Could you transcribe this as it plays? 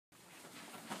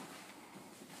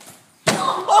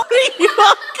You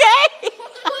okay?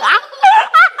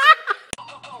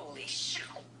 Holy shit.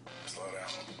 Slow down.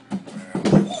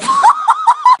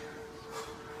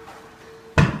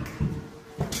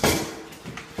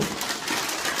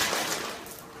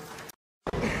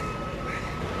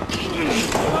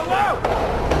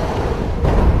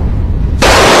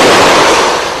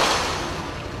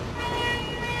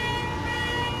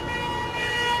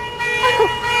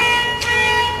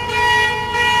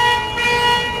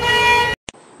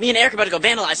 Me and Eric are about to go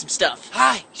vandalize some stuff.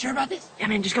 Hi, sure about this? Yeah,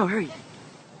 man, just go, hurry.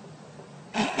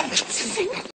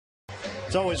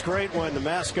 It's always great when the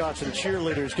mascots and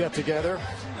cheerleaders get together.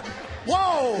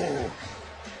 Whoa!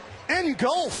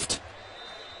 Engulfed!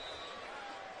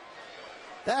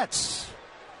 That's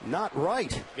not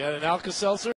right. Got an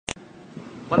Alka-Seltzer?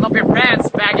 Button up your pants,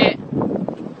 faggot.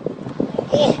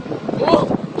 Oh.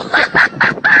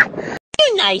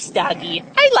 You're nice, doggy.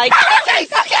 I like it.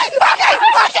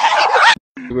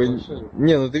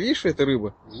 Не, ну ты видишь, это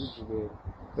рыба?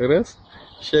 Раз.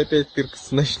 Сейчас опять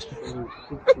пиркаться начнет.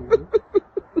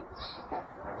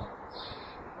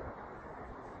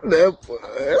 Да,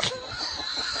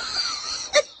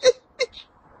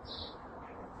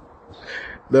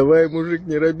 давай, мужик,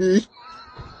 не робей.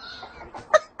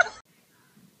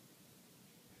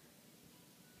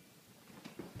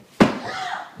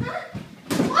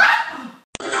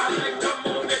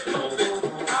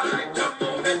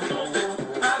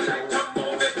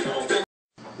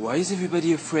 Why is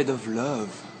everybody afraid of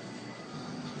love?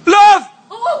 Love!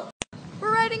 Oh!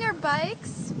 We're riding our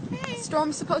bikes.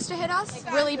 Storm's supposed to hit us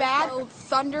really bad.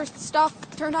 Thunder stuff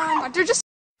turned on. They're just.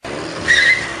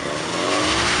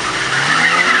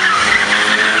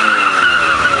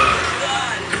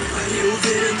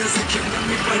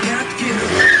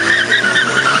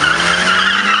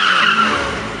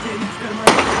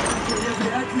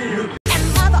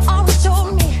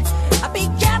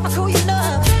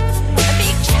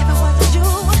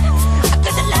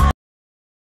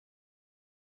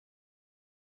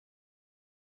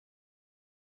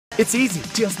 It's easy,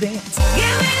 just dance.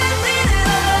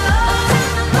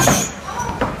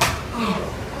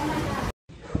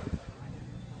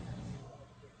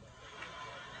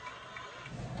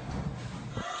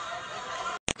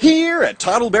 Here at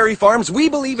Toddleberry Farms, we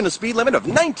believe in a speed limit of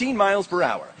 19 miles per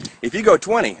hour. If you go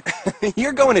 20,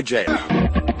 you're going to jail.